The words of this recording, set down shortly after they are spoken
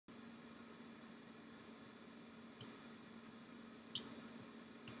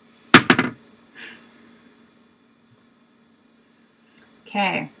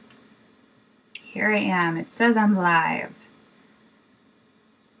Okay. Here I am. It says I'm live.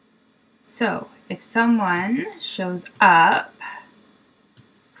 So, if someone shows up,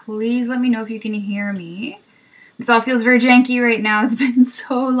 please let me know if you can hear me. This all feels very janky right now. It's been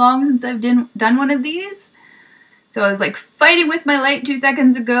so long since I've done one of these. So I was like fighting with my light 2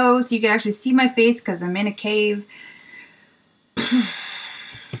 seconds ago so you could actually see my face because I'm in a cave.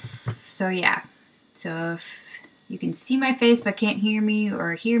 So yeah. So if you can see my face but can't hear me,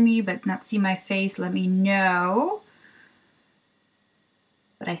 or hear me but not see my face, let me know.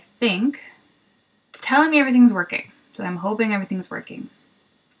 But I think it's telling me everything's working. So I'm hoping everything's working.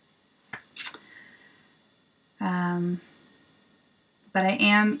 But I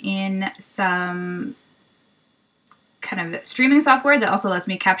am in some kind of streaming software that also lets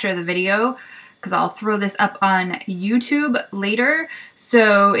me capture the video, because I'll throw this up on YouTube later.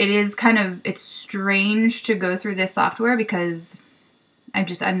 So it is it's strange to go through this software because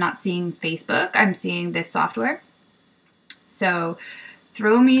I'm not seeing Facebook, I'm seeing this software. So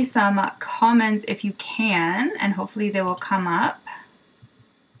throw me some comments if you can, and hopefully they will come up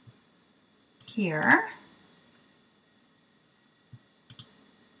here.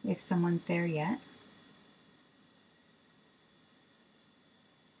 If someone's there yet.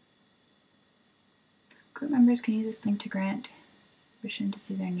 Group members can use this link to grant permission to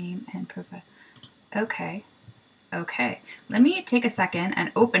see their name and profile. Okay. Okay. Let me take a second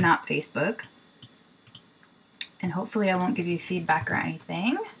and open up Facebook. And hopefully I won't give you feedback or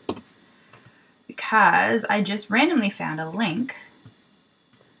anything, because I just randomly found a link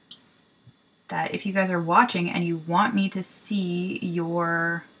that if you guys are watching and you want me to see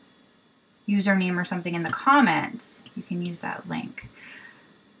your username or something in the comments, you can use that link.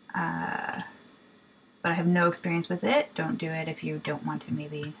 But I have no experience with it. Don't do it if you don't want to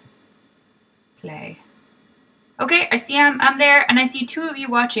maybe play. Okay, I see I'm there, and I see 2 of you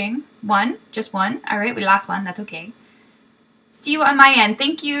watching. Just one. All right, we lost one. That's okay. See you on my end.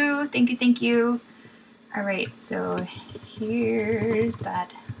 Thank you. Thank you. Thank you. All right, so here's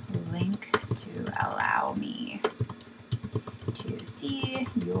that link to allow me to see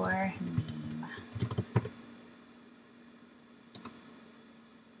your name.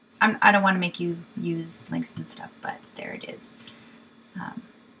 I don't want to make you use links and stuff, but there it is.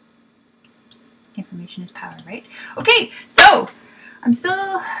 Information is power, right? Okay, so I'm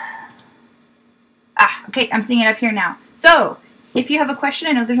still... okay, I'm seeing it up here now. So, if you have a question,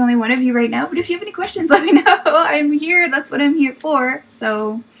 I know there's only one of you right now, but if you have any questions, let me know. I'm here. That's what I'm here for.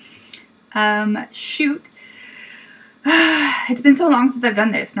 So, shoot. It's been so long since I've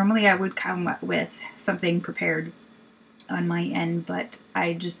done this. Normally I would come up with something prepared on my end, but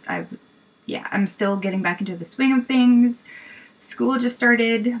I'm still getting back into the swing of things. School just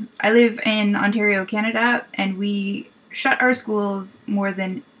started. I live in Ontario, Canada, and we shut our schools more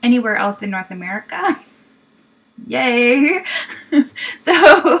than anywhere else in North America. Yay!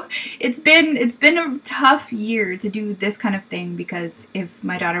 So it's been a tough year to do this kind of thing, because if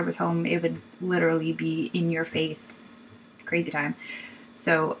my daughter was home, it would literally be in your face, crazy time.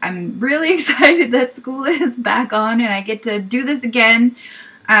 So I'm really excited that school is back on and I get to do this again.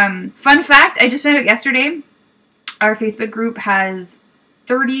 Fun fact, I just found out yesterday, our Facebook group has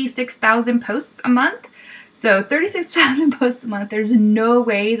 36,000 posts a month. So 36,000 posts a month. There's no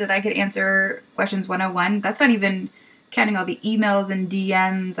way that I could answer questions 101. That's not even counting all the emails and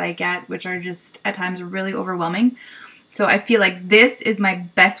DMs I get, which are just at times really overwhelming. So I feel like this is my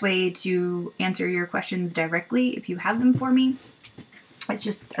best way to answer your questions directly if you have them for me. It's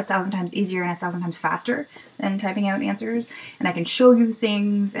just 1,000 times easier and 1,000 times faster than typing out answers. And I can show you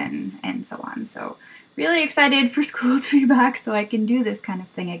things and so on. So really excited for school to be back so I can do this kind of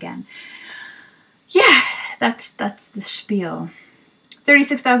thing again. Yeah, that's the spiel.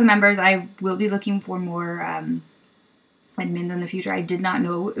 36,000 members. I will be looking for more admins in the future. I did not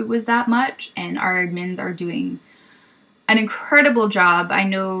know it was that much, and our admins are doing an incredible job. I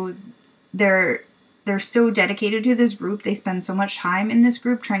know they're so dedicated to this group. They spend so much time in this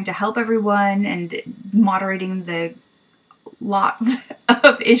group trying to help everyone and moderating the lots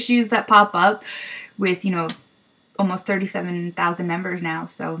of issues that pop up with, almost 37,000 members now.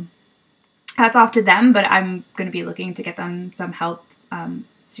 So hats off to them, but I'm going to be looking to get them some help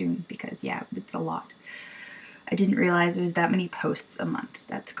soon, because yeah, it's a lot. I didn't realize there was that many posts a month.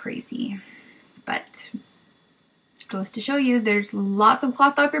 That's crazy. But it goes to show you there's lots of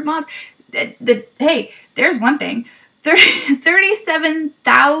cloth diaper moms. Hey, there's one thing.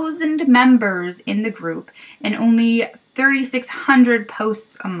 37,000 members in the group and only 3,600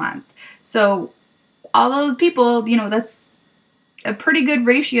 posts a month. So all those people, that's a pretty good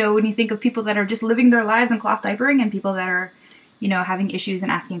ratio when you think of people that are just living their lives in cloth diapering and people that are, you know, having issues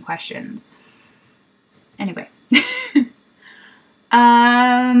and asking questions. Anyway.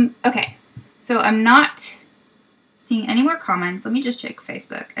 Okay. So I'm not seeing any more comments. Let me just check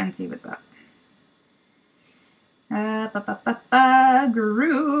Facebook and see what's up.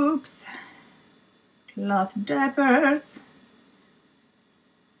 Groups. Lots of diapers.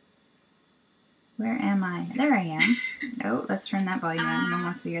 Where am I? There I am. Oh, let's turn that volume on. No one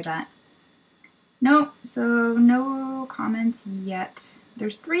wants to hear that. Nope. So no comments yet.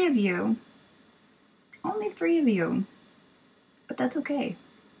 There's 3 of you. Only 3 of you. But that's okay.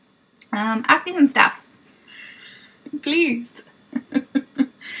 Ask me some stuff. Please. You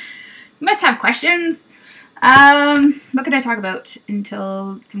must have questions. What can I talk about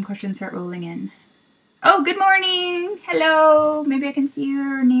until some questions start rolling in? Oh, good morning. Hello. Maybe I can see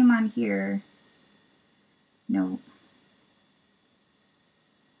your name on here. No.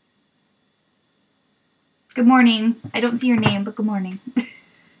 Good morning. I don't see your name, but good morning.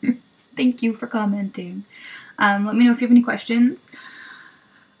 Thank you for commenting. Let me know if you have any questions.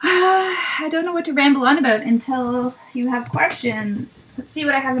 I don't know what to ramble on about until you have questions. Let's see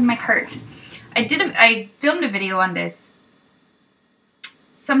what I have in my cart. I filmed a video on this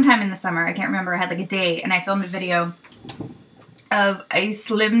sometime in the summer. I can't remember. I had like a day, and I filmed a video of I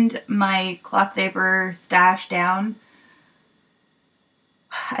slimmed my cloth diaper stash down.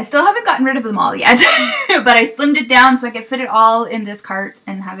 I still haven't gotten rid of them all yet, but I slimmed it down so I could fit it all in this cart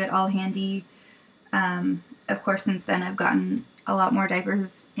and have it all handy. Of course, since then I've gotten a lot more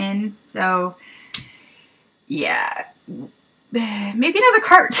diapers in, so yeah, maybe another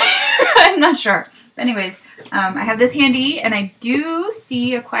cart. I'm not sure. But anyways, I have this handy, and I do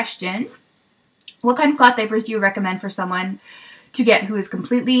see a question. What kind of cloth diapers do you recommend for someone to get who is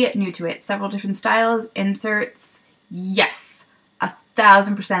completely new to it? Several different styles, inserts. Yes,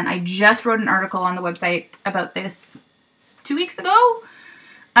 1000%. I just wrote an article on the website about this 2 weeks ago.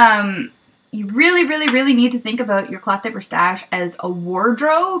 You really, really, really need to think about your cloth diaper stash as a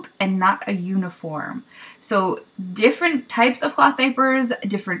wardrobe and not a uniform. So different types of cloth diapers,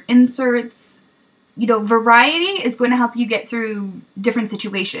 different inserts, you know, variety is going to help you get through different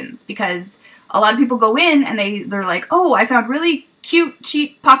situations, because a lot of people go in and they're like, oh, I found really cute,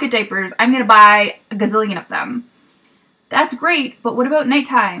 cheap pocket diapers. I'm going to buy a gazillion of them. That's great, but what about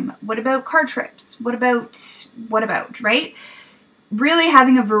nighttime? What about car trips? What about, right? Really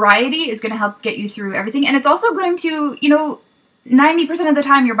having a variety is going to help get you through everything. And it's also going to, you know, 90% of the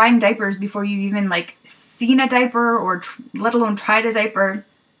time you're buying diapers before you've even like seen a diaper or let alone tried a diaper.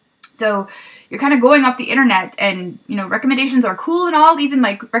 So you're kind of going off the internet, and, you know, recommendations are cool and all, even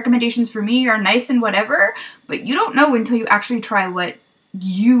like recommendations for me are nice and whatever, but you don't know until you actually try what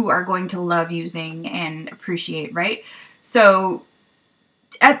you are going to love using and appreciate, right? So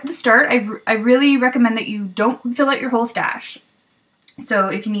at the start, I really recommend that you don't fill out your whole stash. So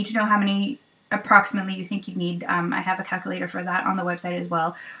if you need to know how many approximately you think you need, I have a calculator for that on the website as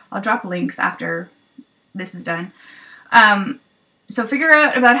well. I'll drop links after this is done. So figure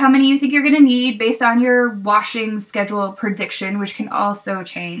out about how many you think you're going to need based on your washing schedule prediction, which can also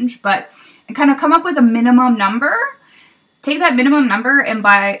change, but kind of come up with a minimum number. Take that minimum number and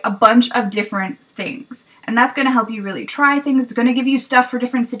buy a bunch of different things. And that's going to help you really try things. It's going to give you stuff for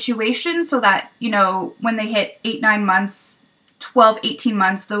different situations so that, you know, when they hit 8, 9 months, 12, 18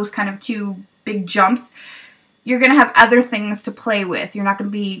 months, those kind of 2 big jumps, you're going to have other things to play with. You're not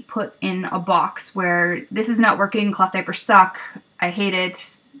going to be put in a box where this is not working, cloth diapers suck, I hate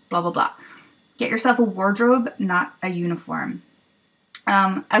it, blah, blah, blah. Get yourself a wardrobe, not a uniform.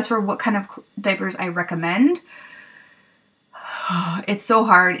 As for what kind of diapers I recommend, it's so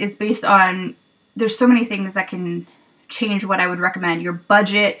hard. It's based on, there's so many things that can change what I would recommend. Your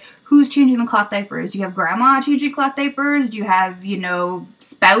budget, who's changing the cloth diapers? Do you have grandma changing cloth diapers? Do you have, you know,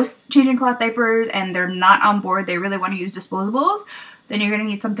 spouse changing cloth diapers and they're not on board, they really want to use disposables? Then you're going to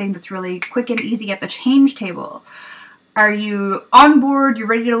need something that's really quick and easy at the change table. Are you on board, you're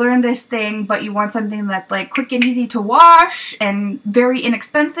ready to learn this thing, but you want something that's like quick and easy to wash and very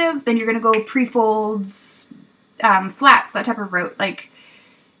inexpensive? Then you're going to go pre-folds, flats, that type of route. Like,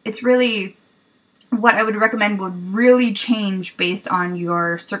 it's really, what I would recommend would really change based on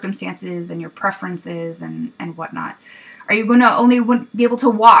your circumstances and your preferences and whatnot. Are you going to only be able to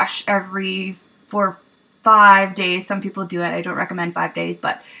wash every 4, 5 days? Some people do it. I don't recommend 5 days,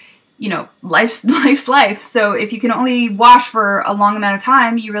 but, you know, life's life. So if you can only wash for a long amount of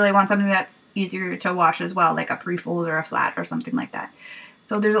time, you really want something that's easier to wash as well, like a pre-fold or a flat or something like that.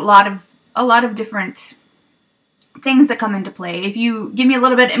 So there's a lot of different things that come into play. If you give me a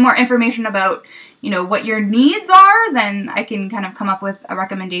little bit more information about, you know, what your needs are, then I can kind of come up with a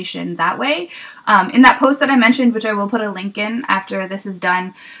recommendation that way. In that post that I mentioned, which I will put a link in after this is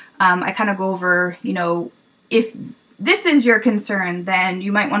done, I kind of go over, you know, if this is your concern, then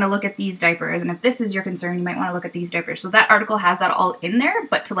you might want to look at these diapers. And if this is your concern, you might want to look at these diapers. So that article has that all in there,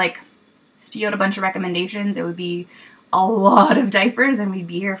 but to like spew out a bunch of recommendations, it would be a lot of diapers and we'd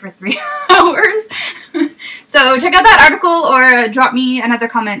be here for 3 hours. So check out that article or drop me another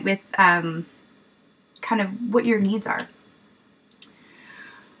comment with kind of what your needs are.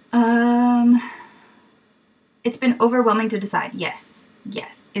 It's been overwhelming to decide. Yes.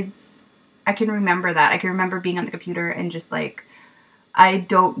 I can remember that. I can remember being on the computer and just like, I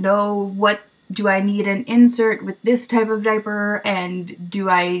don't know, what do I need an insert with this type of diaper, and do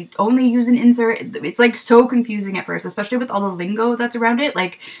I only use an insert? It's like so confusing at first, especially with all the lingo that's around it.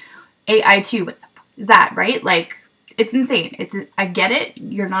 Like AI2, what the fuck is that, right? Like, it's insane. I get it.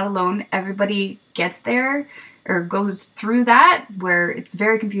 You're not alone. Everybody gets there or goes through that where it's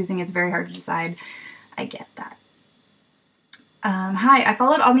very confusing. It's very hard to decide. I get that. Hi, I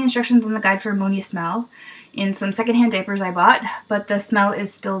followed all the instructions on the guide for ammonia smell in some secondhand diapers I bought, but the smell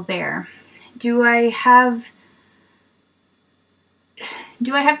is still there. Do I have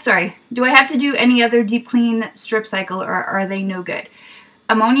to do any other deep clean strip cycle, or are they no good?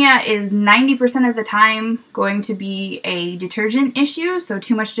 Ammonia is 90% of the time going to be a detergent issue, so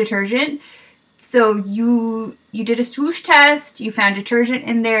too much detergent. So you did a swoosh test, you found detergent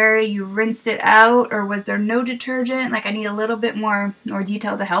in there, you rinsed it out, or was there no detergent? Like, I need a little bit more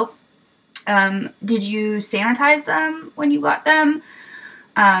detail to help. Did you sanitize them when you got them?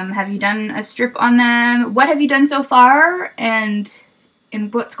 Have you done a strip on them? What have you done so far, and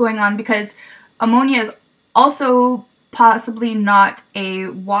what's going on? Because ammonia is also possibly not a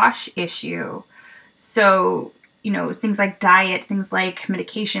wash issue. So, you know, things like diet, things like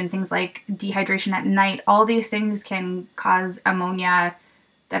medication, things like dehydration at night, all these things can cause ammonia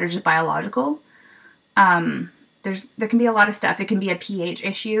that are just biological. There can be a lot of stuff. It can be a pH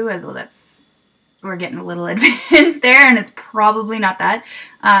issue, although we're getting a little advanced there, and it's probably not that.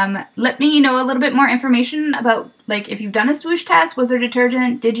 Let me know a little bit more information about, like, if you've done a swoosh test, was there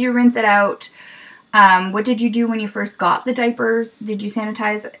detergent? Did you rinse it out? What did you do when you first got the diapers? Did you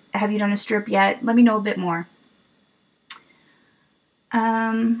sanitize? Have you done a strip yet? Let me know a bit more.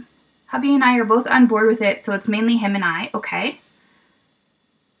 Hubby and I are both on board with it, so it's mainly him and I. Okay.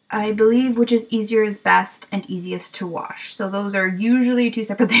 I believe which is easier is best and easiest to wash. So those are usually two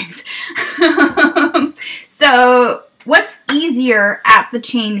separate things. So what's easier at the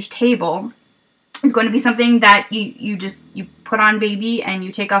change table is going to be something that you put on baby and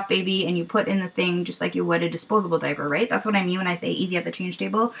you take off baby and you put in the thing just like you would a disposable diaper, right? That's what I mean when I say easy at the change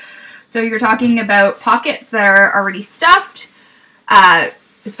table. So you're talking about pockets that are already stuffed.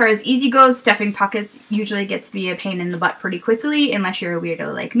 As far as easy goes, stuffing pockets usually gets to be a pain in the butt pretty quickly, unless you're a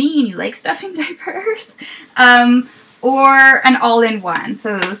weirdo like me and you like stuffing diapers. Or an all-in-one.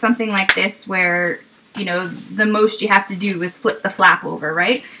 So something like this where, you know, the most you have to do is flip the flap over,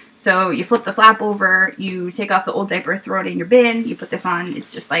 right? So you flip the flap over, you take off the old diaper, throw it in your bin, you put this on,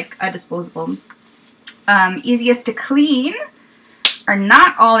 it's just like a disposable. Easiest to clean are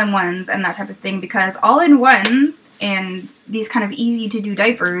not all-in-ones and that type of thing, because all-in-ones and these kind of easy to do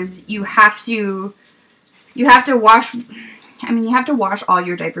diapers, you have to wash, you have to wash all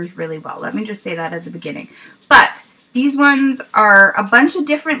your diapers really well. Let me just say that at the beginning. But these ones are a bunch of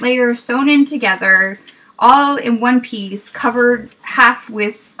different layers sewn in together, all in one piece, covered half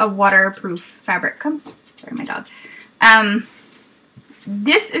with a waterproof fabric. Sorry, my dog.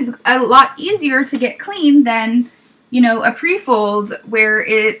 This is a lot easier to get clean than, you know, a pre-fold where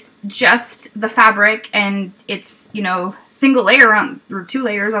it's just the fabric and it's, you know, single layer on, or 2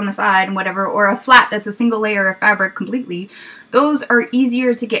 layers on the side and whatever, or a flat that's a single layer of fabric completely. Those are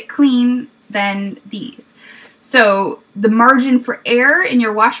easier to get clean than these. So the margin for error in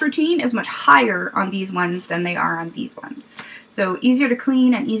your wash routine is much higher on these ones than they are on these ones. So easier to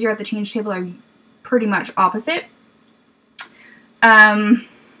clean and easier at the change table are pretty much opposite.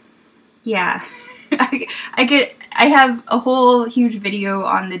 Yeah. I have a whole huge video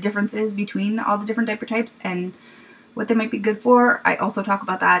on the differences between all the different diaper types and what they might be good for. I also talk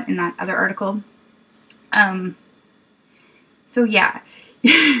about that in that other article. So yeah,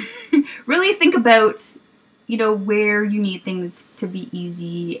 really think about, you know, where you need things to be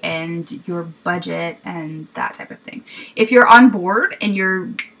easy and your budget and that type of thing. If you're on board and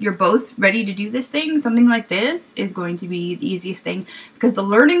you're both ready to do this thing, something like this is going to be the easiest thing, because the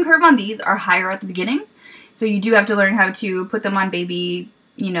learning curve on these are higher at the beginning. So you do have to learn how to put them on baby,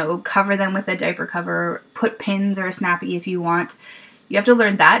 you know, cover them with a diaper cover, put pins or a snappy if you want. You have to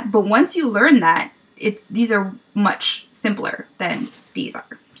learn that. But once you learn that, these are much simpler than these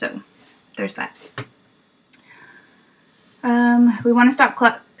are. So there's that. We want to start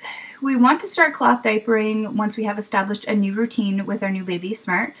cloth diapering once we have established a new routine with our new baby.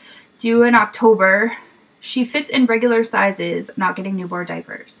 Smart. Due in October. She fits in regular sizes, not getting newborn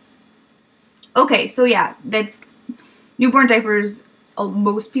diapers. Okay, so yeah, that's newborn diapers.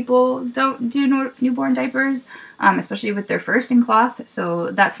 Most people don't do newborn diapers, especially with their first in cloth,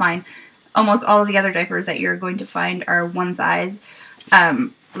 so that's fine. Almost all of the other diapers that you're going to find are one size.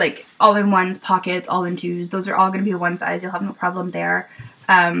 Like all-in-ones, pockets, all-in-twos, those are all going to be one size. You'll have no problem there.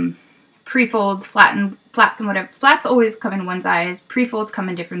 Pre-folds, flats and whatever. Flats always come in one size. Pre-folds come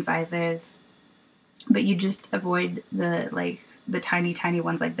in different sizes. But you just avoid the tiny, tiny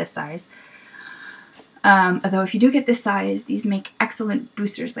ones like this size. Although if you do get this size, these make excellent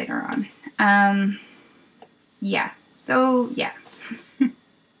boosters later on. Yeah. So, yeah.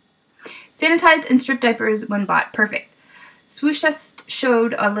 Sanitized and stripped diapers when bought. Perfect. Swoosh test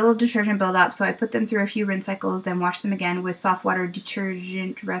showed a little detergent buildup, so I put them through a few rinse cycles, then washed them again with soft water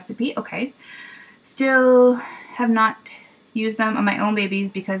detergent recipe. Okay. Still have not used them on my own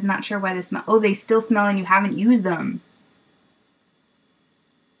babies because not sure why they smell. Oh, they still smell and you haven't used them.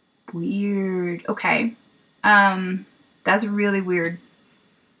 Weird. Okay. That's really weird.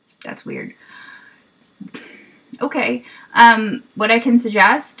 That's weird. Okay. What I can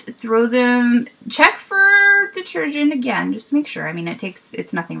suggest, check for detergent again, just to make sure. I mean,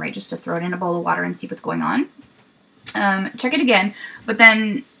 it's nothing, right? Just to throw it in a bowl of water and see what's going on. Check it again, but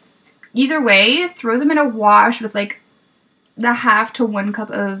then either way, throw them in a wash with like the half to 1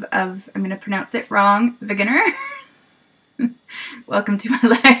 cup of I'm going to pronounce it wrong, Vigener. Welcome to my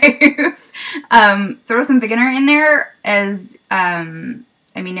life. Throw some Vigener in there as,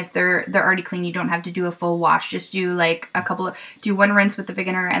 I mean, if they're already clean, you don't have to do a full wash. Just do like do one rinse with the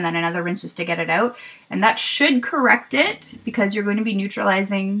Vigener and then another rinse just to get it out. And that should correct it because you're going to be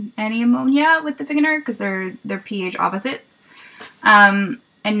neutralizing any ammonia with the Vigener because they're pH opposites. And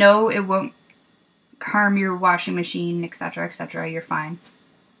no, it won't harm your washing machine, etc., etc. You're fine.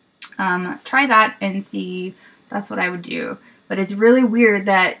 Try that and see. That's what I would do. But it's really weird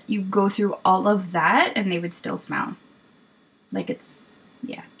that you go through all of that and they would still smell. Like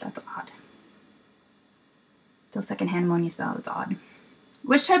yeah, that's odd. Still secondhand ammonia smell, that's odd.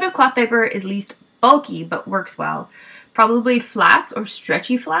 Which type of cloth diaper is least bulky but works well? Probably flats or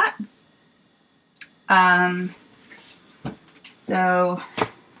stretchy flats. So,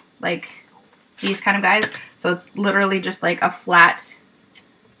 like these kind of guys. So it's literally just like a flat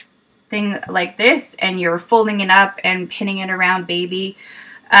thing like this, and you're folding it up and pinning it around baby.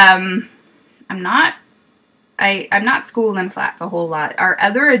 I'm not schooled in flats a whole lot. Our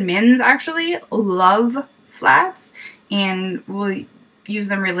other admins actually love flats and will use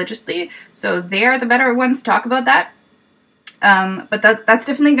them religiously, so they are the better ones to talk about that. But that's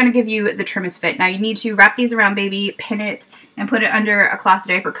definitely going to give you the trimmest fit. Now you need to wrap these around baby, pin it, and put it under a cloth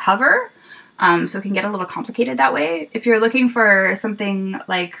diaper cover, so it can get a little complicated that way. If you're looking for something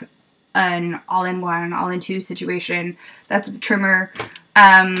like an all-in-one, all-in-two situation, that's a trimmer.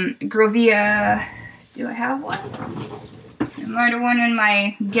 Grovia, do I have one? I might have one in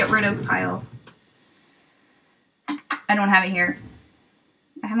my get rid of pile. I don't have it here.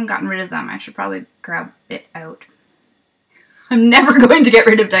 I haven't gotten rid of them. I should probably grab it out. I'm never going to get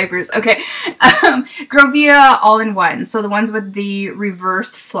rid of diapers. Okay. Grovia all-in-one. So the ones with the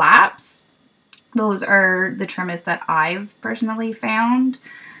reverse flaps, those are the trimmest that I've personally found.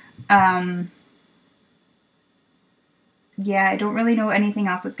 Yeah, I don't really know anything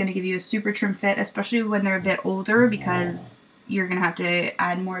else that's going to give you a super trim fit, especially when they're a bit older, because you're going to have to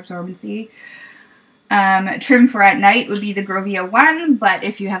add more absorbency. Trim for at night would be the Grovia 1, but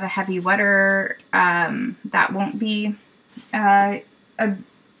if you have a heavy wetter, that won't be a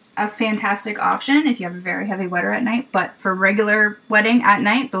fantastic option if you have a very heavy wetter at night. But for regular wetting at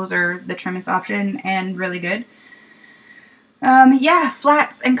night, those are the trimmest option and really good. Yeah,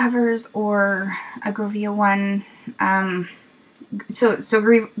 flats and covers or a Grovia 1. So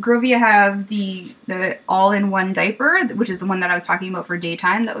Grovia have the all-in-one diaper, which is the one that I was talking about for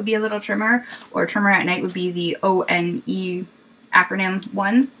daytime. That would be a little trimmer, or trimmer at night would be the ONE acronym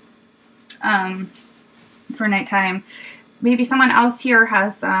ones. For nighttime, maybe someone else here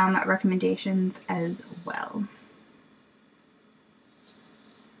has some recommendations as well.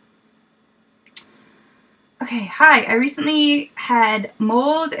 Okay, hi. I recently had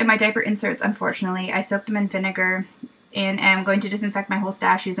mold in my diaper inserts, unfortunately. I soaked them in vinegar and am going to disinfect my whole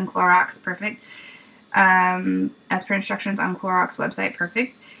stash using Clorox. Perfect. as per instructions on Clorox website.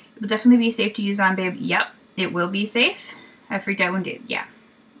 Perfect. It will definitely be safe to use on baby. Yep, it will be safe. I freaked out when did. Yeah,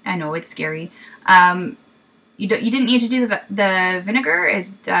 I know it's scary. You didn't need to do the vinegar.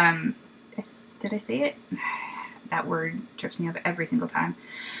 It did I say it? That word trips me up every single time.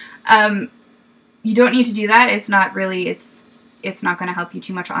 You don't need to do that. It's not really. It's not going to help you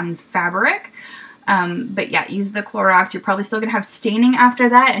too much on fabric. But yeah, use the Clorox. You're probably still going to have staining after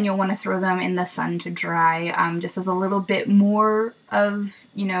that, and you'll want to throw them in the sun to dry, just as a little bit more of,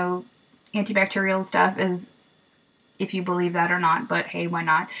 you know, antibacterial stuff, as if you believe that or not, but hey, why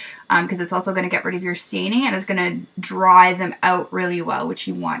not? Because it's also going to get rid of your staining, and it's going to dry them out really well, which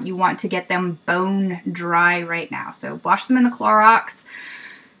you want. You want to get them bone dry right now. So wash them in the Clorox,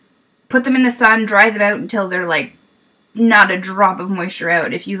 put them in the sun, dry them out until they're like not a drop of moisture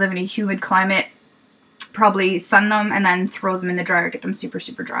out. If you live in a humid climate, probably sun them and then throw them in the dryer, get them super,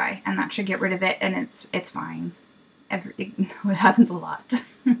 super dry, and that should get rid of it, and it's fine. It happens a lot,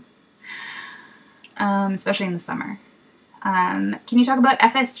 especially in the summer. Can you talk about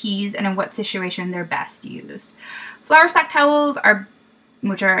FSTs and in what situation they're best used? Flour sack towels are,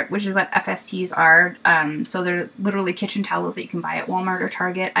 which is what FSTs are. So they're literally kitchen towels that you can buy at Walmart or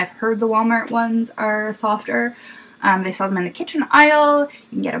Target. I've heard the Walmart ones are softer. They sell them in the kitchen aisle. You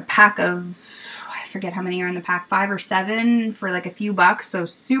can get a pack of, I forget how many are in the pack, 5 or 7 for like a few bucks, so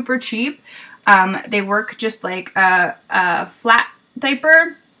super cheap. They work just like a flat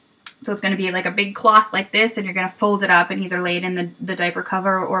diaper, so it's going to be like a big cloth like this, and you're going to fold it up and either lay it in the diaper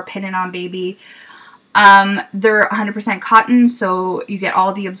cover or pin it on baby. They're 100% cotton, so you get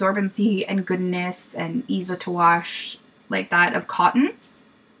all the absorbency and goodness and easy to wash like that of cotton.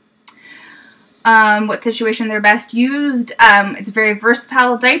 What situation they're best used. It's a very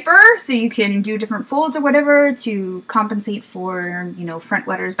versatile diaper, so you can do different folds or whatever to compensate for, you know, front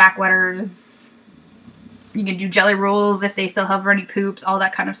wetters, back wetters. You can do jelly rolls if they still have runny poops, all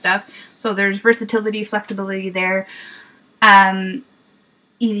that kind of stuff. So there's versatility, flexibility there.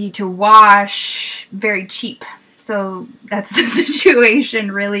 Easy to wash, very cheap. So that's the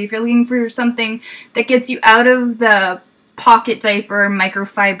situation, really. If you're looking for something that gets you out of the pocket diaper,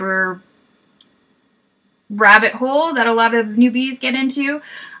 microfiber rabbit hole that a lot of newbies get into,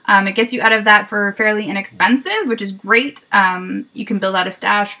 it gets you out of that for fairly inexpensive, which is great. You can build out a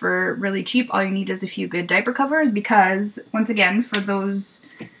stash for really cheap. All you need is a few good diaper covers, because once again, for those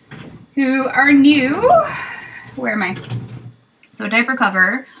who are new, where am I? So a diaper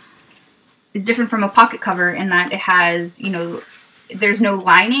cover is different from a pocket cover in that it has, you know, there's no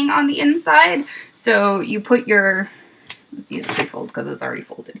lining on the inside. So you put your, let's use a pre-fold because it's already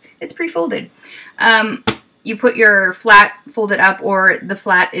folded. It's pre-folded. You put your flat folded up, or the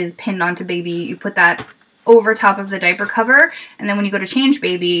flat is pinned onto baby. You put that over top of the diaper cover, and then when you go to change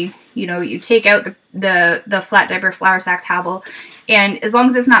baby, you know, you take out the flat diaper flour sack towel, and as long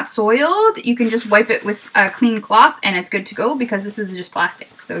as it's not soiled, you can just wipe it with a clean cloth and it's good to go, because this is just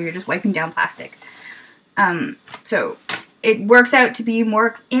plastic, so you're just wiping down plastic. So it works out to be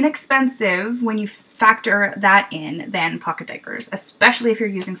more inexpensive when you factor that in than pocket diapers, especially if you're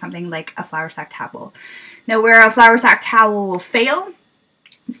using something like a flour sack towel. Now, where a flour sack towel will fail,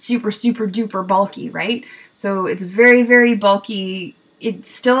 it's super, super duper bulky, right? So it's very, very bulky. It's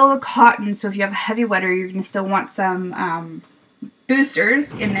still cotton, so if you have a heavy wetter, you're going to still want some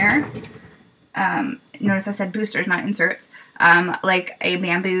boosters in there. Notice I said boosters, not inserts. Like a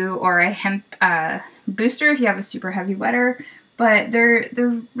bamboo or a hemp booster if you have a super heavy wetter. But they're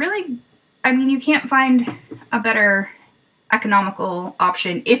really, I mean, you can't find a better economical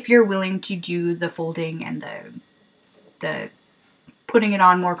option if you're willing to do the folding and the putting it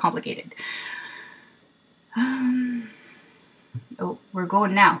on more complicated. Oh, we're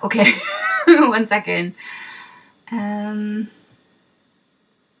going now. Okay. 1 second. Okay,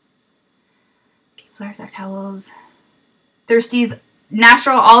 flour sack towels. Thirsties,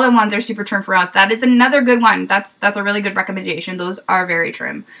 natural all-in-ones are super trim for us. That is another good one. That's a really good recommendation. Those are very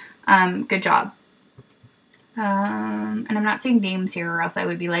trim. Good job. And I'm not seeing names here, or else I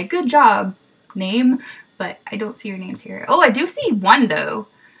would be like, good job, name, but I don't see your names here. Oh, I do see one, though.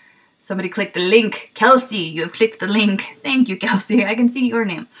 Somebody clicked the link. Kelsey, you have clicked the link. Thank you, Kelsey. I can see your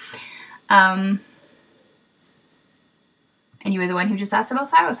name. And you were the one who just asked about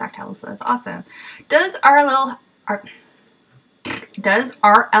flour sack towels, so that's awesome. Does RLR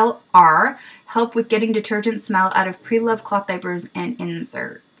help with getting detergent smell out of pre-loved cloth diapers and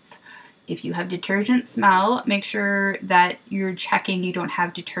inserts? If you have detergent smell, make sure that you're checking you don't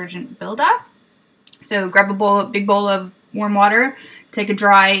have detergent buildup. So grab a big bowl of warm water, take a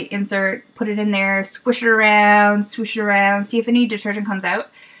dry insert, put it in there, squish it around, swoosh it around, see if any detergent comes out.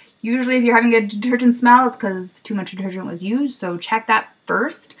 Usually if you're having a detergent smell, it's because too much detergent was used, so check that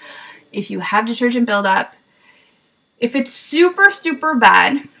first. If you have detergent buildup, if it's super, super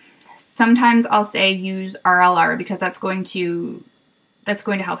bad, sometimes I'll say use RLR because that's going to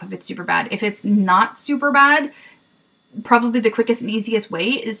help if it's super bad. If it's not super bad, probably the quickest and easiest way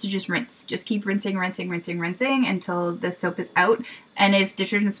is to just rinse. Just keep rinsing, rinsing, rinsing, rinsing until the soap is out. And if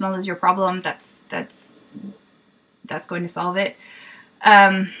detergent smell is your problem, that's going to solve it.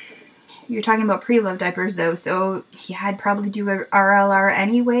 You're talking about pre-loved diapers though, so yeah, I'd probably do a RLR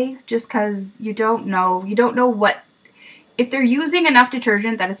anyway, just because you don't know what, if they're using enough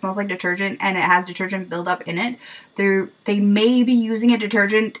detergent that it smells like detergent and it has detergent buildup in it, they may be using a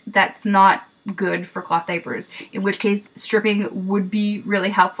detergent that's not good for cloth diapers, in which case stripping would be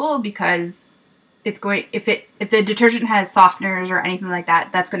really helpful because it's going, if the detergent has softeners or anything like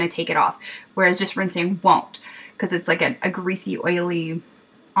that, that's going to take it off, whereas just rinsing won't, because it's like a greasy, oily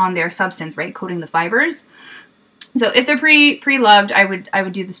on their substance, right, coating the fibers. So if they're pre-loved, I would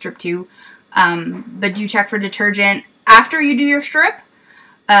do the strip too, but do check for detergent after you do your strip,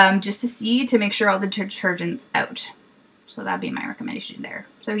 just to make sure all the detergent's out. So that'd be my recommendation there.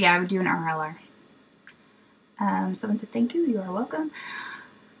 So yeah, I would do an RLR. Someone said thank you. You are welcome.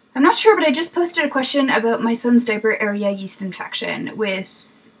 I'm not sure, but I just posted a question about my son's diaper area yeast infection with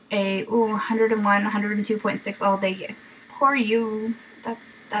a 101, 102.6 all day. Poor you.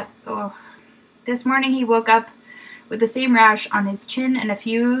 This morning he woke up with the same rash on his chin and a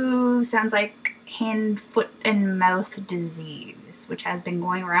few, sounds like hand, foot, and mouth disease, which has been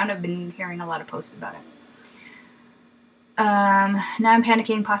going around. I've been hearing a lot of posts about it. Now I'm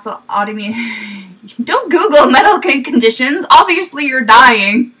panicking, possible autoimmune. Don't Google medical conditions. Obviously you're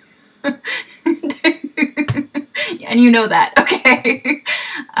dying. And you know that, okay?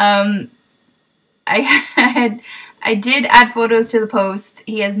 I did add photos to the post.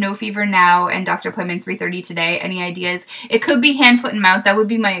 He has no fever now and doctor appointment 3:30 today. Any ideas? It could be hand, foot, and mouth. That would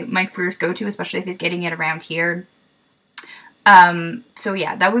be my first go-to, especially if he's getting it around here. So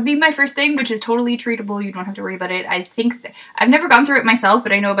yeah, that would be my first thing, which is totally treatable. You don't have to worry about it. I think I've never gone through it myself,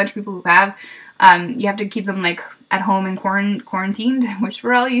 but I know a bunch of people who have. You have to keep them like at home and quarantined, which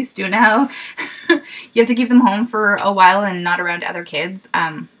we're all used to now. You have to keep them home for a while and not around other kids.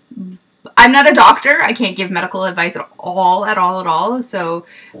 I'm not a doctor. I can't give medical advice at all. So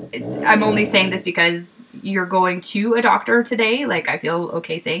I'm only saying this because you're going to a doctor today. Like, I feel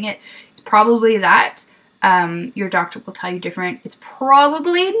okay saying it. It's probably that. Your doctor will tell you different. It's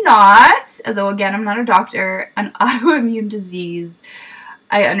probably not, although again, I'm not a doctor, an autoimmune disease.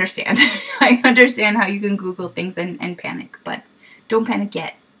 I understand. I understand how you can Google things and panic, but don't panic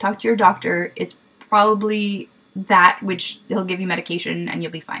yet. Talk to your doctor. It's probably that, which he'll give you medication and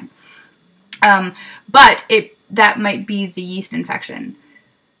you'll be fine. But that might be the yeast infection.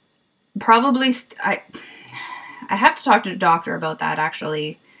 Probably, I have to talk to the doctor about that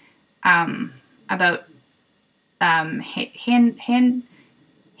actually, about hand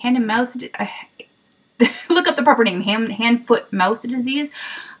and mouth, look up the proper name, hand, foot, mouth disease,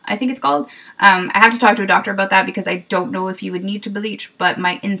 I think it's called. I have to talk to a doctor about that because I don't know if you would need to bleach, but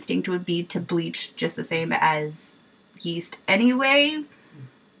my instinct would be to bleach just the same as yeast anyway.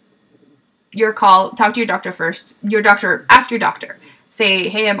 Your call, talk to your doctor first. Ask your doctor. Say,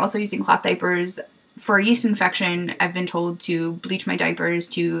 hey, I'm also using cloth diapers for a yeast infection. I've been told to bleach my diapers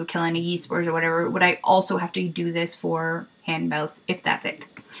to kill any yeast spores or whatever. Would I also have to do this for hand, mouth, if that's it?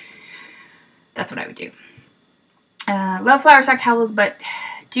 That's what I would do. Love flour sack towels, but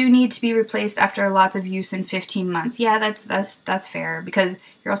do need to be replaced after lots of use in 15 months. Yeah, that's fair, because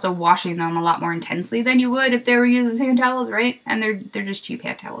you're also washing them a lot more intensely than you would if they were used as hand towels, right? And they're just cheap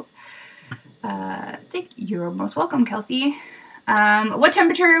hand towels. I think you're most welcome, Kelsey. What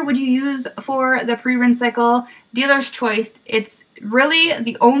temperature would you use for the pre-rinse cycle? Dealer's choice. It's really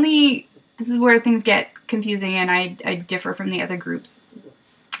the only, this is where things get confusing and I differ from the other groups.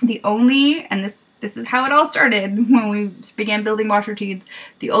 The only, and this is how it all started when we began building wash routines,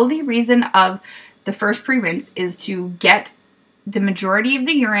 the only reason of the first pre-rinse is to get the majority of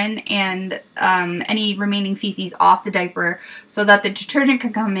the urine and any remaining feces off the diaper so that the detergent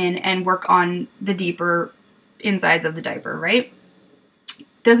can come in and work on the deeper insides of the diaper, right?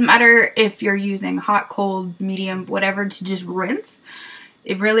 Doesn't matter if you're using hot, cold, medium, whatever to just rinse.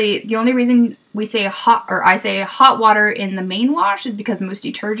 It really, the only reason we say hot, or I say hot water in the main wash is because most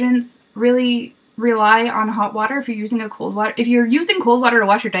detergents really rely on hot water. If you're using cold water to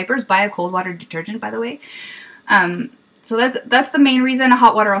wash your diapers, buy a cold water detergent, by the way. So that's the main reason.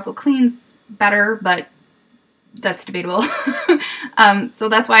 Hot water also cleans better, but that's debatable. So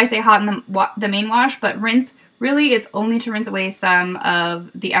that's why I say hot in the main wash, but rinse Really, it's only to rinse away some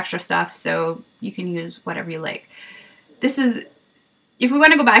of the extra stuff, so you can use whatever you like. This is, if we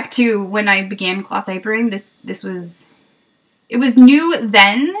want to go back to when I began cloth diapering, it was new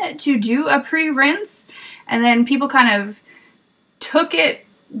then to do a pre-rinse, and then people kind of took it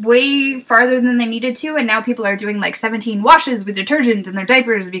way farther than they needed to, and now people are doing like 17 washes with detergent in their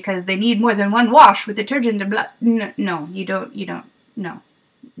diapers because they need more than one wash with detergent and blah. No, you don't, no.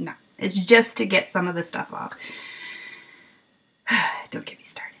 It's just to get some of the stuff off. Don't get me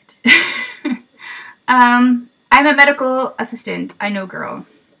started. I'm a medical assistant. I know, girl.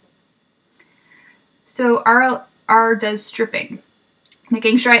 So R does stripping.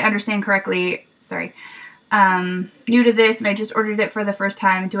 Making sure I understand correctly. Sorry. New to this, and I just ordered it for the first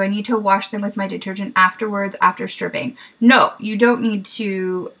time. Do I need to wash them with my detergent afterwards after stripping? No, you don't need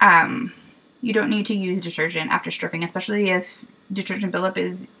to. You don't need to use detergent after stripping, especially if detergent buildup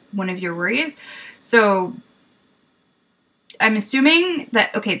is one of your worries. So I'm assuming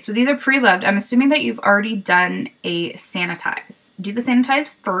that, okay, so these are pre-loved. I'm assuming that you've already done a sanitize. Do the sanitize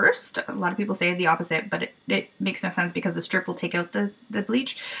first. A lot of people say the opposite, but it makes no sense because the strip will take out the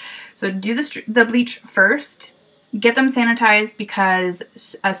bleach. So do the bleach first. Get them sanitized because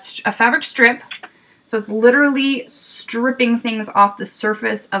a fabric strip, so it's literally stripping things off the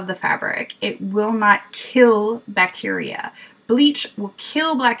surface of the fabric. It will not kill bacteria. Bleach will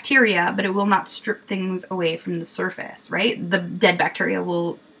kill bacteria, but it will not strip things away from the surface, right? The dead bacteria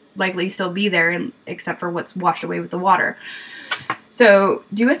will likely still be there, except for what's washed away with the water. So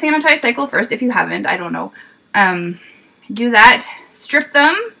do a sanitize cycle first if you haven't. I don't know. Do that. Strip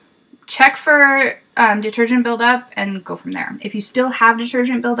them. Check for detergent buildup and go from there. If you still have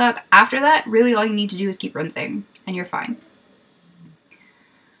detergent buildup after that, really all you need to do is keep rinsing and you're fine.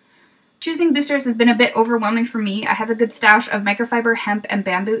 Choosing boosters has been a bit overwhelming for me. I have a good stash of microfiber, hemp, and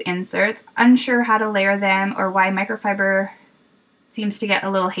bamboo inserts. Unsure how to layer them or why microfiber seems to get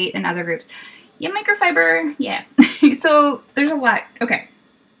a little hate in other groups. Yeah, microfiber, yeah. So there's a lot. Okay.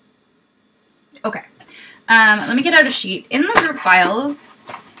 Let me get out a sheet. In the group files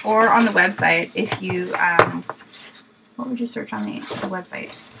or on the website, if you, what would you search on the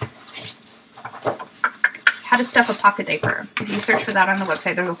website? How to stuff a pocket diaper. If you search for that on the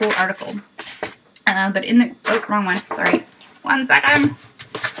website, there's a whole article. But in the, oh, wrong one, sorry. 1 second.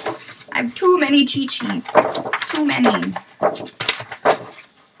 I have too many cheat sheets. Too many.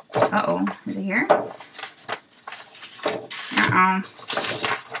 Uh-oh, is it here? Uh-oh.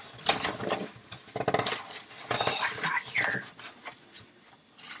 Oh, it's not here.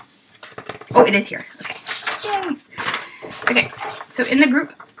 Oh, it is here. Okay. Yay. Okay, so in the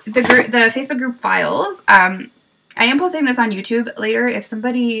group, the Facebook group files, I am posting this on YouTube later. If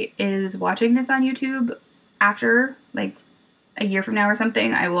somebody is watching this on YouTube after, like, a year from now or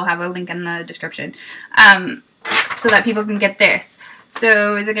something, I will have a link in the description, so that people can get this.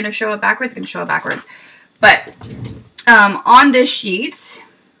 So is it going to show up backwards? It's going to show up backwards. But on this sheet,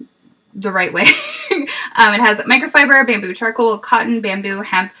 the right way, it has microfiber, bamboo charcoal, cotton, bamboo,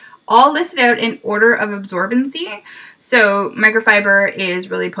 hemp, all listed out in order of absorbency. So microfiber is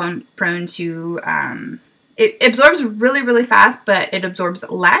really prone to, it absorbs really, really fast, but it absorbs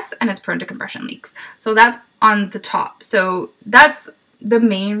less and it's prone to compression leaks. So that's on the top. So that's the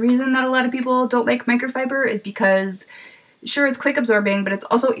main reason that a lot of people don't like microfiber, is because sure, it's quick absorbing, but it's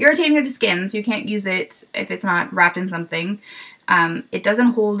also irritating to skin, so you can't use it if it's not wrapped in something. It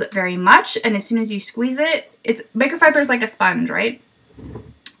doesn't hold very much, and as soon as you squeeze it, microfiber is like a sponge, right?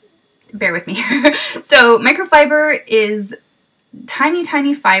 Bear with me here. So microfiber is tiny,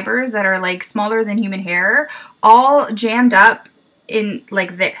 tiny fibers that are like smaller than human hair, all jammed up in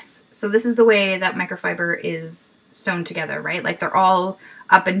like this. So this is the way that microfiber is sewn together, right? Like they're all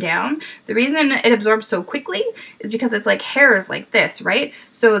up and down. The reason it absorbs so quickly is because it's like hairs like this, right?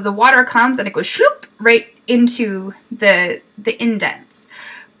 So the water comes and it goes shloop right into the indents.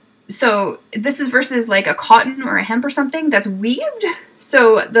 So this is versus like a cotton or a hemp or something that's weaved.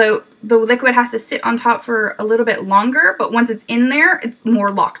 So the liquid has to sit on top for a little bit longer, but once it's in there, it's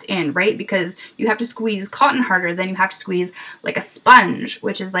more locked in, right? Because you have to squeeze cotton harder than you have to squeeze like a sponge,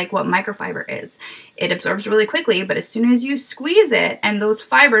 which is like what microfiber is. It absorbs really quickly, but as soon as you squeeze it and those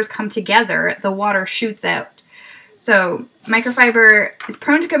fibers come together, the water shoots out. So microfiber is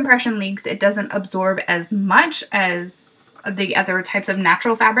prone to compression leaks. It doesn't absorb as much as the other types of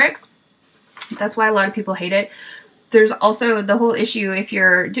natural fabrics. That's why a lot of people hate it. There's also the whole issue if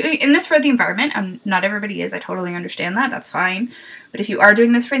you're doing this for the environment. Not everybody is. I totally understand that. That's fine. But if you are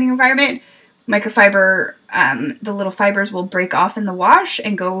doing this for the environment, microfiber, the little fibers will break off in the wash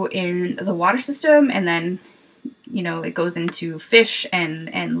and go in the water system, and then, you know, it goes into fish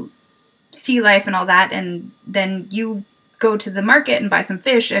and sea life and all that, and then you go to the market and buy some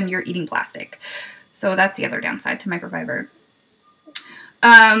fish and you're eating plastic. So that's the other downside to microfiber.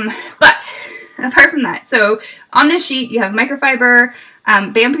 But apart from that, so on this sheet you have microfiber.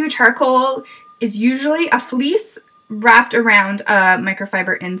 Bamboo charcoal is usually a fleece wrapped around a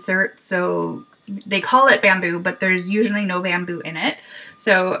microfiber insert, so they call it bamboo, but there's usually no bamboo in it.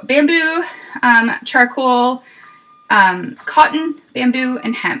 So bamboo, charcoal, cotton, bamboo,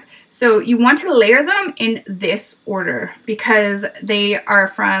 and hemp. So you want to layer them in this order because they are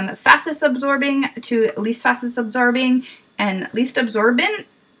from fastest absorbing to least fastest absorbing, and least absorbent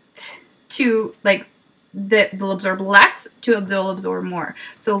to like they'll absorb less to they'll absorb more.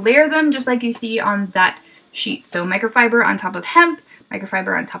 So layer them just like you see on that sheet. So microfiber on top of hemp,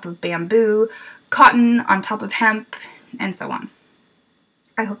 microfiber on top of bamboo, cotton on top of hemp, and so on.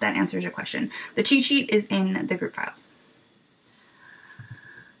 I hope that answers your question. The cheat sheet is in the group files.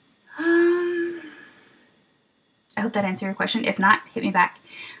 I hope that answered your question. If not, hit me back.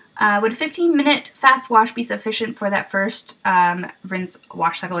 Would a 15-minute fast wash be sufficient for that first rinse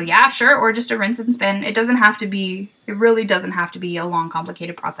wash cycle? Yeah, sure, or just a rinse and spin. It doesn't have to be, it really doesn't have to be a long,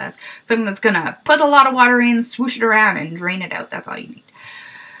 complicated process. Something that's gonna put a lot of water in, swoosh it around, and drain it out. That's all you need.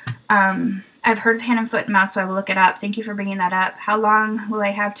 I've heard of hand and foot and mouth, so I will look it up. Thank you for bringing that up. How long will I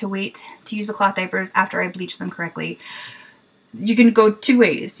have to wait to use the cloth diapers after I bleach them correctly? You can go two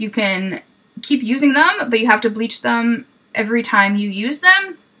ways. You can keep using them, but you have to bleach them every time you use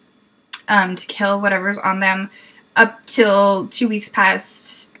them to kill whatever's on them up till 2 weeks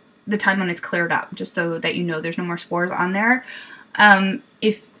past the time when it's cleared up, just so that you know there's no more spores on there.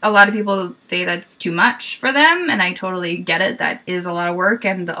 If a lot of people say that's too much for them, and I totally get it, that is a lot of work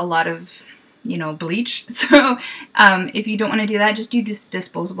and a lot of, you know, bleach. So if you don't want to do that, just do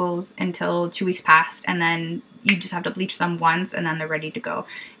disposables until 2 weeks past, and then you just have to bleach them once and then they're ready to go.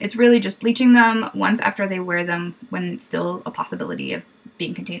 It's really just bleaching them once after they wear them when it's still a possibility of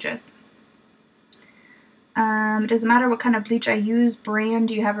being contagious. It doesn't matter what kind of bleach I use. Brand,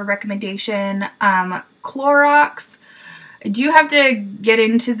 do you have a recommendation? Clorox. Do you have to get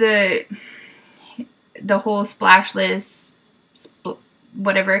into the whole splashless,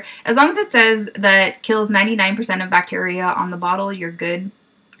 whatever? As long as it says that kills 99% of bacteria on the bottle, you're good.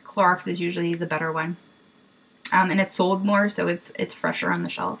 Clorox is usually the better one. And it's sold more, so it's fresher on the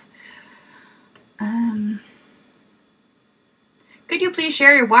shelf. Could you please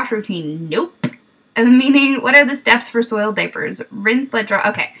share your wash routine? Nope. Meaning, what are the steps for soiled diapers? Rinse, let dry.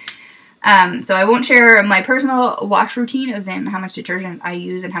 Okay. So I won't share my personal wash routine, as in how much detergent I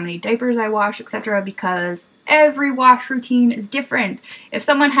use and how many diapers I wash, etc., because every wash routine is different. If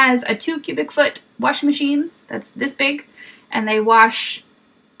someone has a 2 cubic foot washing machine that's this big, and they wash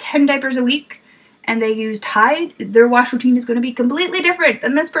 10 diapers a week, and they use Tide, their wash routine is going to be completely different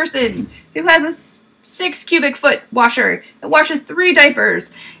than this person who has a 6 cubic foot washer. It washes 3 diapers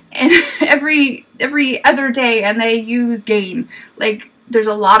and every other day, and they use Gain. Like, there's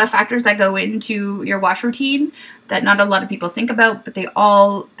a lot of factors that go into your wash routine that not a lot of people think about, but they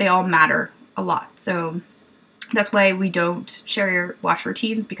all matter a lot. So that's why we don't share your wash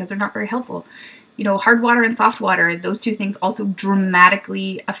routines, because they're not very helpful. You know, hard water and soft water, those two things also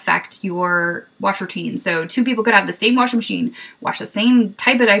dramatically affect your wash routine. So 2 people could have the same washing machine, wash the same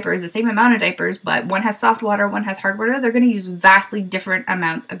type of diapers, the same amount of diapers, but one has soft water, one has hard water. They're going to use vastly different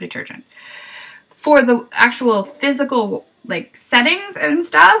amounts of detergent. For the actual physical, like, settings and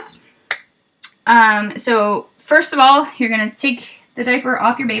stuff, so first of all, you're going to take the diaper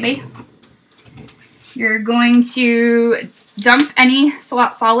off your baby. You're going to dump any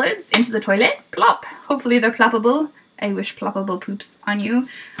solids into the toilet. Plop. Hopefully they're ploppable. I wish ploppable poops on you.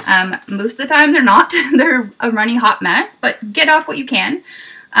 Most of the time they're not. They're a runny hot mess, but get off what you can.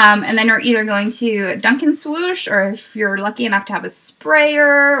 And then you're either going to dunk and swoosh, or if you're lucky enough to have a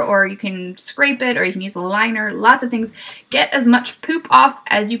sprayer, or you can scrape it, or you can use a liner. Lots of things. Get as much poop off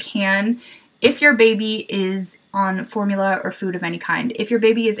as you can if your baby is on formula or food of any kind. If your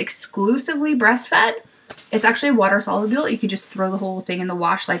baby is exclusively breastfed, it's actually water soluble. You could just throw the whole thing in the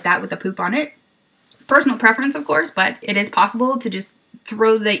wash like that with the poop on it. Personal preference, of course, but it is possible to just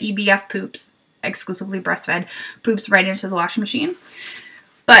throw the EBF poops, exclusively breastfed poops, right into the washing machine.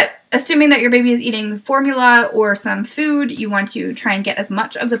 But assuming that your baby is eating formula or some food, you want to try and get as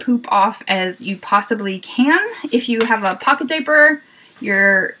much of the poop off as you possibly can. If you have a pocket diaper,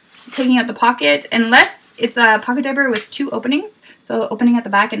 you're taking out the pocket, unless it's a pocket diaper with 2 openings, so opening at the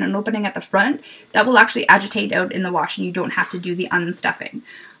back and an opening at the front, that will actually agitate out in the wash and you don't have to do the unstuffing.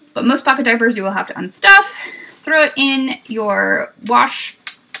 But most pocket diapers you will have to unstuff, throw it in your wash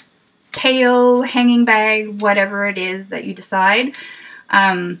pail, hanging bag, whatever it is that you decide.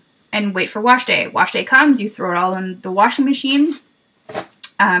 and wait for wash day. Wash day comes, you throw it all in the washing machine.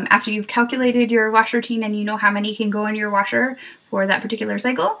 After you've calculated your wash routine and you know how many can go in your washer for that particular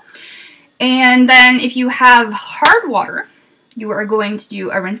cycle. And then if you have hard water, you are going to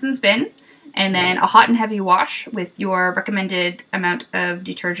do a rinse and spin, and then a hot and heavy wash with your recommended amount of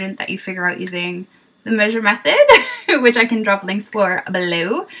detergent that you figure out using the measure method, which I can drop links for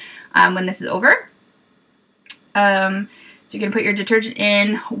below when this is over. So you're going to put your detergent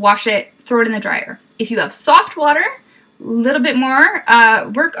in, wash it, throw it in the dryer. If you have soft water, a little bit more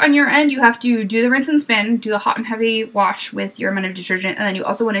work on your end. You have to do the rinse and spin, do the hot and heavy wash with your amount of detergent, and then you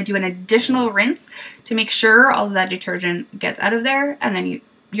also want to do an additional rinse to make sure all of that detergent gets out of there, and then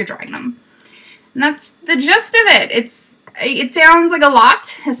you're drying them. And that's the gist of it. It sounds like a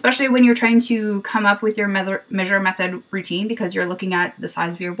lot, especially when you're trying to come up with your measure method routine, because you're looking at the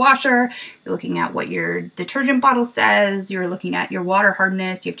size of your washer, you're looking at what your detergent bottle says, you're looking at your water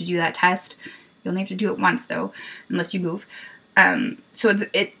hardness, you have to do that test. You only have to do it once, though, unless you move. So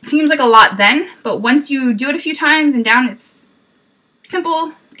it seems like a lot then, but once you do it a few times and down, it's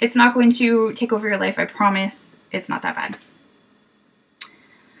simple. It's not going to take over your life, I promise. It's not that bad.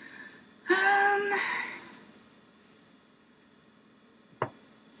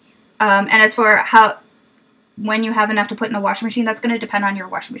 And as for when you have enough to put in the washing machine, that's going to depend on your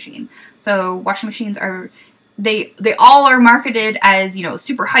washing machine. So washing machines are... They all are marketed as, you know,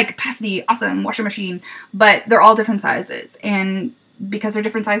 super high capacity, awesome washing machine, but they're all different sizes. And because they're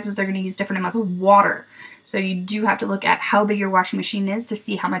different sizes, they're going to use different amounts of water. So you do have to look at how big your washing machine is to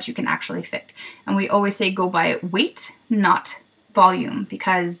see how much you can actually fit. And we always say go by weight, not volume,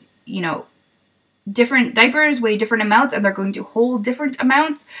 because, you know, different diapers weigh different amounts and they're going to hold different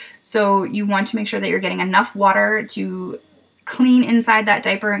amounts. So you want to make sure that you're getting enough water to clean inside that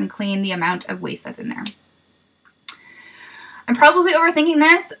diaper and clean the amount of waste that's in there. I'm probably overthinking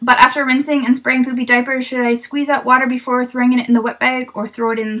this, but after rinsing and spraying poopy diapers, should I squeeze out water before throwing it in the wet bag or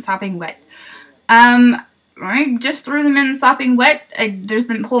throw it in sopping wet? I just threw them in sopping wet. There's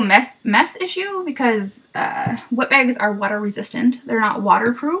the whole mess issue because wet bags are water resistant. They're not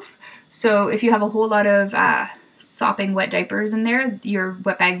waterproof. So if you have a whole lot of sopping wet diapers in there, your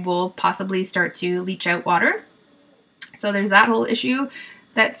wet bag will possibly start to leach out water. So there's that whole issue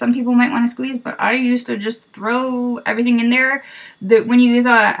that some people might want to squeeze, but I used to just throw everything in there. When you use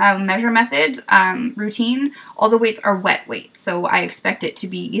a measure method routine, all the weights are wet weights, so I expect it to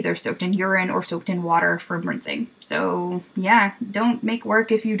be either soaked in urine or soaked in water from rinsing. So yeah, don't make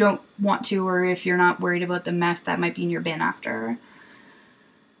work if you don't want to, or if you're not worried about the mess that might be in your bin after.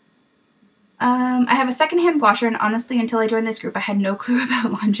 I have a secondhand washer, and honestly, until I joined this group, I had no clue about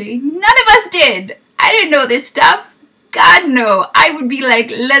laundry. None of us did! I didn't know this stuff. God, no. I would be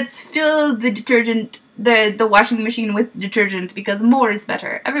like, let's fill the detergent, the washing machine with detergent because more is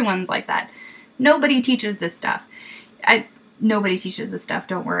better. Everyone's like that. Nobody teaches this stuff. Nobody teaches this stuff,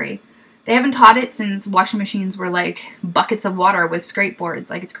 don't worry. They haven't taught it since washing machines were like buckets of water with scrape boards.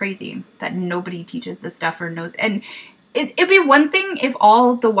 Like, it's crazy that nobody teaches this stuff or knows. And it'd be one thing if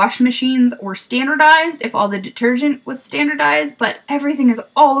all the washing machines were standardized, if all the detergent was standardized, but everything is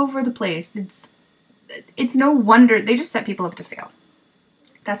all over the place. It's no wonder. They just set people up to fail.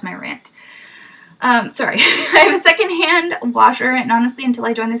 That's my rant. Sorry. I have a secondhand washer, and honestly, until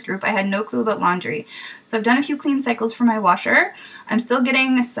I joined this group, I had no clue about laundry. So I've done a few clean cycles for my washer. I'm still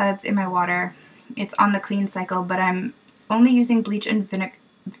getting suds in my water. It's on the clean cycle, but I'm only using bleach and vinegar.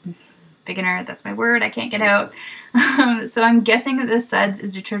 That's my word. I can't get out. So I'm guessing that the suds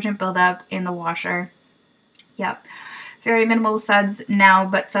is detergent buildup in the washer. Yep. Very minimal suds now,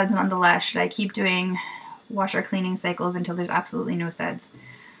 but suds nonetheless. Should I keep doing washer cleaning cycles until there's absolutely no suds?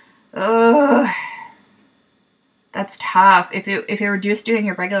 Ugh. That's tough. If you were just doing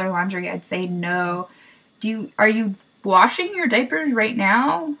your regular laundry, I'd say no. Are you washing your diapers right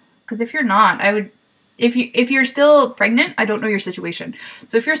now? Because if you're not, I would... If you're still pregnant, I don't know your situation.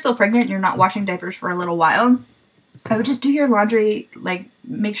 So if you're still pregnant and you're not washing diapers for a little while, I would just do your laundry, like,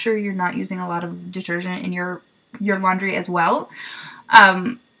 make sure you're not using a lot of detergent in your laundry as well.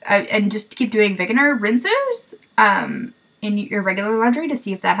 And just keep doing Vigener rinses in your regular laundry to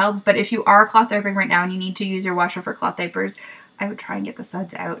see if that helps. But if you are cloth diapering right now and you need to use your washer for cloth diapers, I would try and get the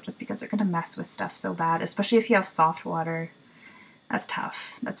suds out just because they're going to mess with stuff so bad, especially if you have soft water. That's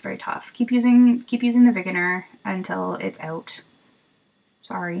tough. That's very tough. Keep using the Vigener until it's out.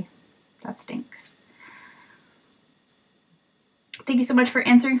 Sorry. That stinks. Thank you so much for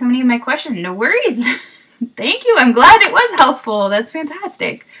answering so many of my questions. No worries. Thank you. I'm glad it was helpful. That's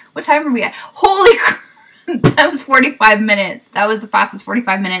fantastic. What time are we at? Holy crap. That was 45 minutes. That was the fastest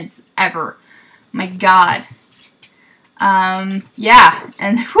 45 minutes ever. My God. Yeah,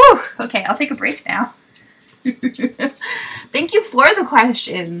 and whew, okay, I'll take a break now. Thank you for the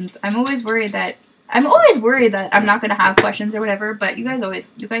questions. I'm always worried that I'm not gonna have questions or whatever, but you guys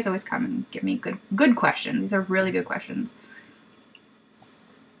always come and give me good questions. These are really good questions.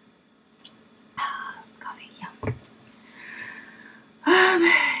 Coffee, yeah.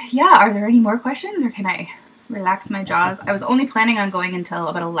 Yeah, are there any more questions, or can I relax my jaws? I was only planning on going until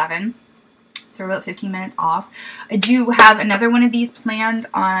about 11. So we're about 15 minutes off. I do have another one of these planned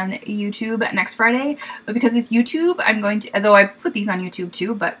on YouTube next Friday, but because it's YouTube, I'm going to, although I put these on YouTube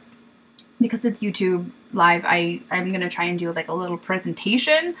too, but because it's YouTube live, I'm going to try and do like a little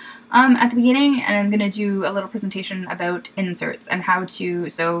presentation at the beginning, and I'm going to do a little presentation about inserts and how to,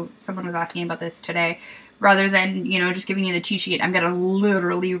 so someone was asking about this today, rather than, you know, just giving you the cheat sheet, I'm going to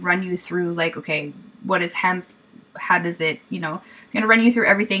literally run you through like, okay, what is hemp? How does it, you know, I'm going to run you through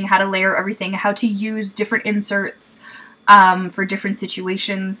everything, how to layer everything, how to use different inserts for different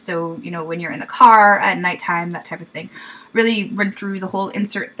situations. So, you know, when you're in the car, at nighttime, that type of thing. Really run through the whole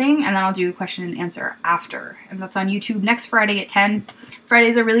insert thing, and then I'll do a question and answer after. And that's on YouTube next Friday at 10.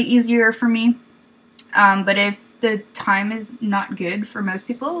 Fridays are really easier for me. But if the time is not good for most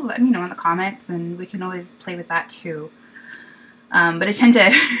people, let me know in the comments, and we can always play with that too. But I tend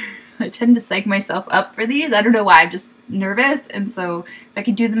to... I tend to psych myself up for these. I don't know why. I'm just nervous. And so if I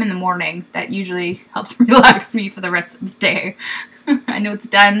could do them in the morning, that usually helps relax me for the rest of the day. I know it's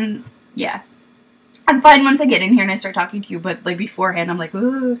done. Yeah. I'm fine once I get in here and I start talking to you, but like beforehand, I'm like,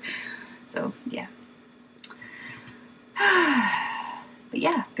 ooh. So, yeah. But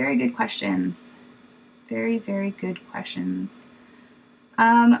yeah, very good questions. Very, very good questions.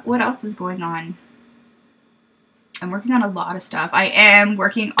 What else is going on? I'm working on a lot of stuff. I am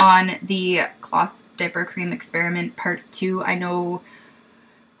working on the cloth diaper cream experiment part 2. I know,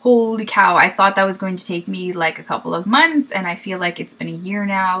 holy cow, I thought that was going to take me like a couple of months, and I feel like it's been a year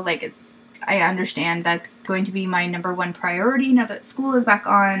now. Like I understand that's going to be my #1 priority now that school is back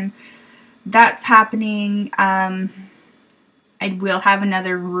on. That's happening. I will have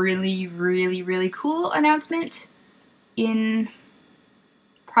another really, really, really cool announcement in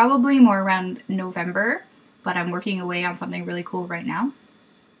probably more around November. But I'm working away on something really cool right now.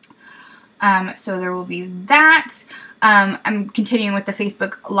 So there will be that. I'm continuing with the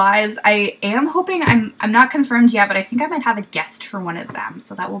Facebook Lives. I am hoping, I'm not confirmed yet, but I think I might have a guest for one of them.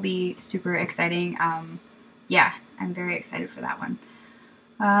 So that will be super exciting. Yeah, I'm very excited for that one.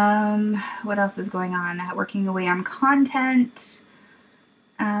 What else is going on? Working away on content.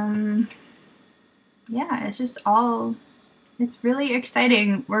 Yeah, it's just all... It's really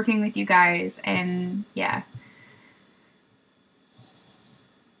exciting working with you guys, and yeah.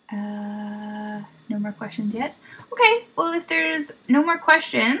 No more questions yet? Okay, well, if there's no more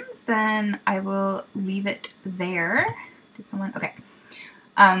questions, then I will leave it there. Did someone? Okay.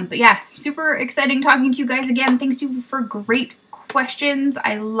 But yeah, super exciting talking to you guys again. Thanks you for great questions.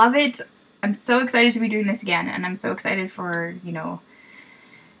 I love it. I'm so excited to be doing this again, and I'm so excited for, you know,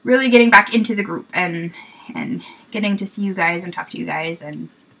 really getting back into the group and getting to see you guys and talk to you guys and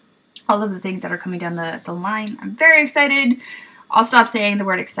all of the things that are coming down the line. I'm very excited. I'll stop saying the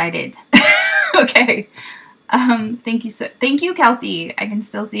word excited. Okay. Thank you, Kelsey. I can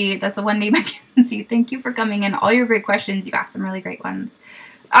still see, that's the one name I can see. Thank you for coming in. All your great questions. You asked some really great ones.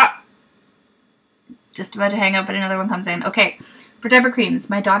 Just about to hang up, but another one comes in. Okay. For diaper creams,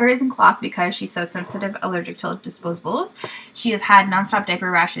 my daughter is in class because she's so sensitive, allergic to disposables. She has had nonstop diaper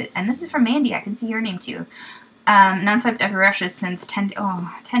rashes, and this is from Mandy. I can see your name too. Nonstop diaper rashes since 10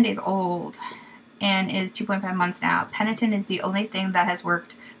 days old, and is 2.5 months now. Peniton is the only thing that has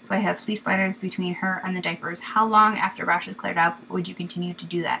worked, so I have fleece liners between her and the diapers. How long after rashes cleared up would you continue to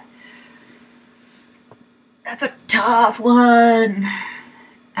do that? That's a tough one.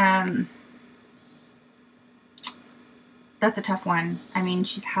 That's a tough one. I mean,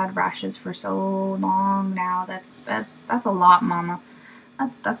 she's had rashes for so long now. That's a lot, Mama.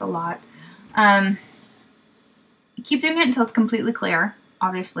 That's a lot. Keep doing it until it's completely clear,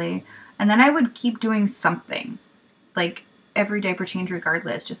 obviously. And then I would keep doing something. Like every diaper change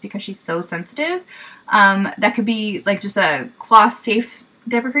regardless, just because she's so sensitive. That could be like just a cloth safe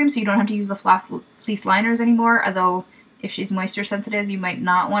diaper cream, so you don't have to use the fleece liners anymore. Although if she's moisture sensitive, you might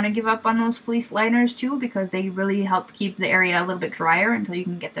not want to give up on those fleece liners too, because they really help keep the area a little bit drier until you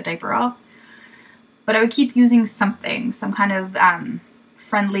can get the diaper off. But I would keep using something, some kind of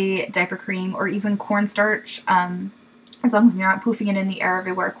friendly diaper cream, or even cornstarch. As long as you're not poofing it in the air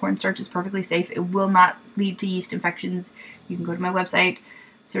everywhere, cornstarch is perfectly safe. It will not lead to yeast infections. You can go to my website,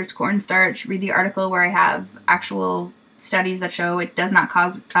 search cornstarch, read the article where I have actual studies that show it does not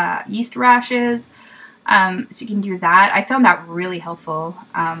cause yeast rashes. So you can do that. I found that really helpful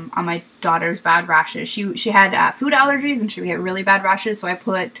on my daughter's bad rashes. She had food allergies and she would get really bad rashes, so I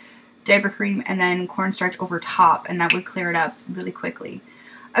put diaper cream and then cornstarch over top, and that would clear it up really quickly.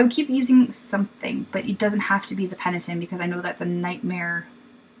 I would keep using something, but it doesn't have to be the Peniton, because I know that's a nightmare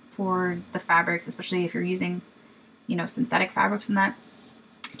for the fabrics, especially if you're using, you know, synthetic fabrics and that.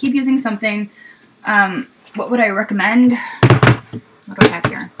 Keep using something. What would I recommend? What do I have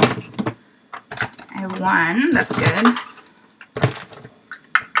here? I have one. That's good.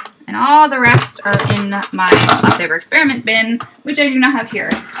 And all the rest are in my Cloth Saver Experiment bin, which I do not have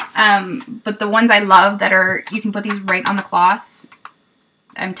here. But the ones I love that are, you can put these right on the cloth.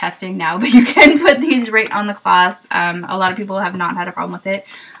 I'm testing now, but you can put these right on the cloth. A lot of people have not had a problem with it.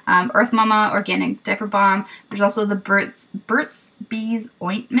 Earth Mama Organic Diaper Balm. There's also the Burt's Bees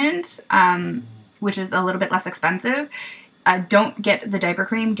Ointment, which is a little bit less expensive. Don't get the diaper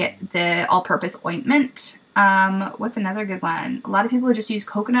cream, get the all-purpose ointment. What's another good one? A lot of people just use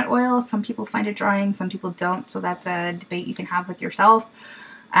coconut oil. Some people find it drying, some people don't, so that's a debate you can have with yourself.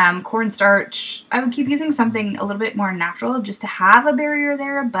 Cornstarch. I would keep using something a little bit more natural just to have a barrier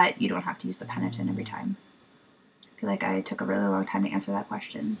there, but you don't have to use the Peniton every time. I feel like I took a really long time to answer that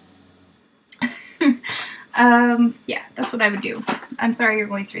question. Yeah, that's what I would do. I'm sorry you're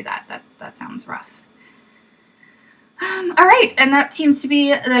going through that. That sounds rough. Alright, and that seems to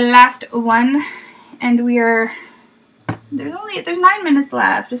be the last one. And we are, there's 9 minutes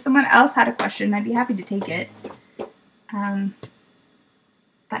left. If someone else had a question, I'd be happy to take it.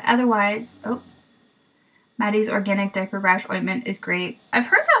 But otherwise, oh, Maddie's Organic Diaper Rash Ointment is great. I've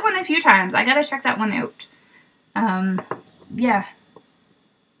heard that one a few times. I gotta check that one out. Yeah.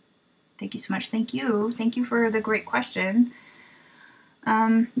 Thank you so much. Thank you. Thank you for the great question.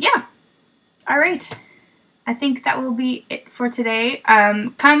 Yeah. Alright. I think that will be it for today.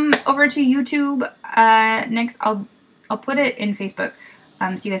 Come over to YouTube next. I'll put it in Facebook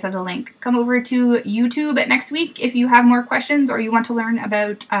so you guys have the link. Come over to YouTube next week if you have more questions or you want to learn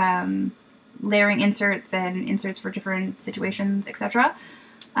about layering inserts and inserts for different situations, etc.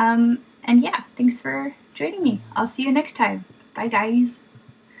 And yeah, thanks for joining me. I'll see you next time. Bye, guys.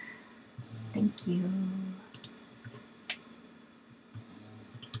 Thank you.